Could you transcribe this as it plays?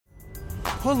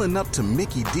Pulling up to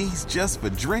Mickey D's just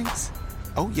for drinks?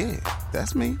 Oh yeah,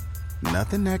 that's me.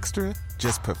 Nothing extra,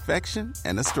 just perfection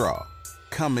and a straw.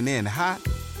 Coming in hot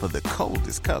for the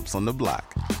coldest cups on the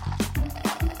block.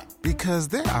 Because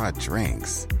there are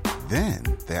drinks. Then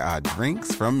there are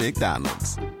drinks from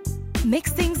McDonald's.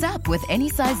 Mix things up with any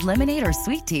size lemonade or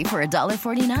sweet tea for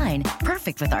 $1.49.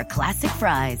 Perfect with our classic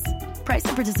fries. Price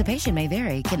and participation may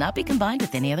vary. Cannot be combined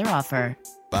with any other offer.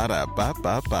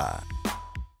 Ba-da-ba-ba-ba.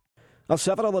 A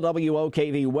 7 on the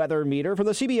WOKV weather meter from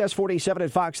the CBS 47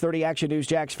 and Fox 30 Action News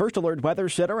Jax First Alert Weather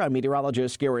Center. I'm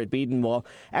meteorologist Garrett Beadenwall.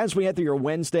 As we head through your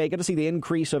Wednesday, going to see the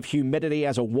increase of humidity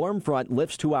as a warm front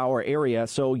lifts to our area.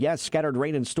 So, yes, scattered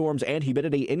rain and storms and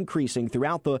humidity increasing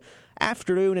throughout the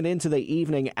afternoon and into the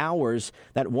evening hours.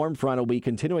 That warm front will be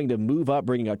continuing to move up,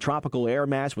 bringing a tropical air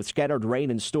mass with scattered rain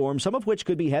and storms, some of which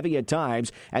could be heavy at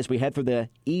times as we head through the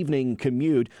evening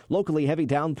commute. Locally, heavy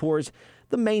downpours.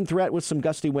 The main threat with some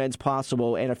gusty winds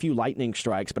possible and a few lightning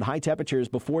strikes, but high temperatures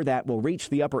before that will reach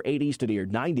the upper 80s to near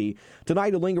 90.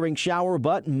 Tonight, a lingering shower,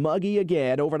 but muggy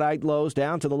again. Overnight lows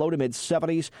down to the low to mid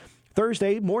 70s.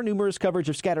 Thursday, more numerous coverage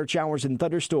of scattered showers and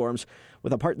thunderstorms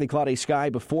with a partly cloudy sky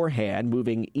beforehand,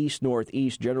 moving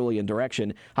east-northeast generally in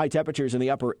direction. High temperatures in the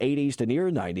upper 80s to near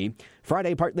 90.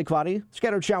 Friday, partly cloudy,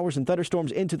 scattered showers and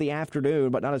thunderstorms into the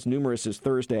afternoon, but not as numerous as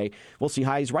Thursday. We'll see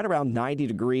highs right around 90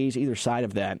 degrees either side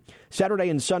of that. Saturday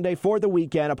and Sunday for the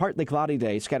weekend, a partly cloudy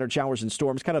day, scattered showers and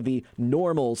storms, kind of the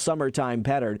normal summertime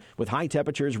pattern, with high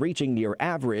temperatures reaching near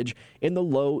average in the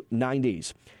low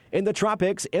 90s. In the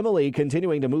tropics, Emily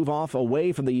continuing to move off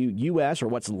away from the U.S., or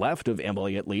what's left of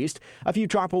Emily at least. A few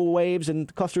tropical waves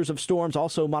and clusters of storms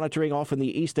also monitoring off in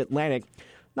the East Atlantic.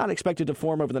 Not expected to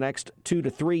form over the next 2 to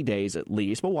 3 days at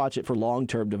least. We'll watch it for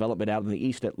long-term development out in the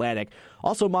East Atlantic.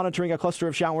 Also monitoring a cluster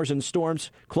of showers and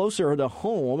storms closer to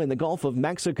home in the Gulf of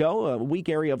Mexico. A weak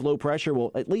area of low pressure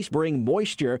will at least bring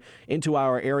moisture into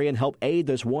our area and help aid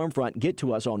this warm front get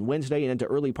to us on Wednesday and into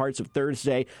early parts of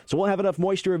Thursday. So we'll have enough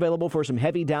moisture available for some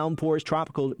heavy downpours,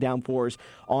 tropical downpours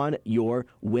on your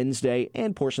Wednesday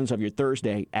and portions of your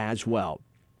Thursday as well.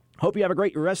 Hope you have a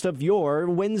great rest of your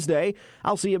Wednesday.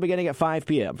 I'll see you beginning at 5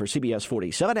 p.m. for CBS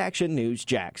 47 Action News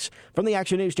Jax. From the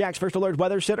Action News Jax First Alert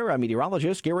Weather Center, I'm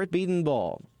meteorologist Garrett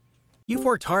Beadenball. You've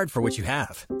worked hard for what you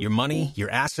have. Your money, your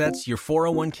assets, your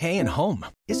 401k, and home.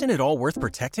 Isn't it all worth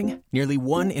protecting? Nearly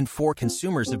 1 in 4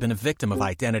 consumers have been a victim of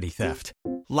identity theft.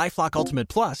 LifeLock Ultimate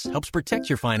Plus helps protect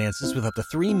your finances with up to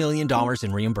 $3 million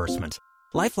in reimbursement.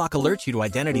 LifeLock alerts you to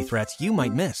identity threats you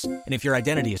might miss. And if your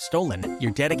identity is stolen,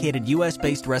 your dedicated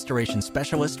U.S.-based restoration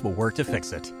specialist will work to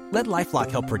fix it. Let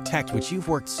LifeLock help protect what you've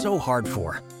worked so hard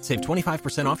for. Save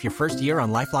 25% off your first year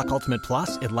on LifeLock Ultimate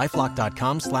Plus at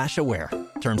LifeLock.com/aware.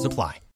 Terms apply.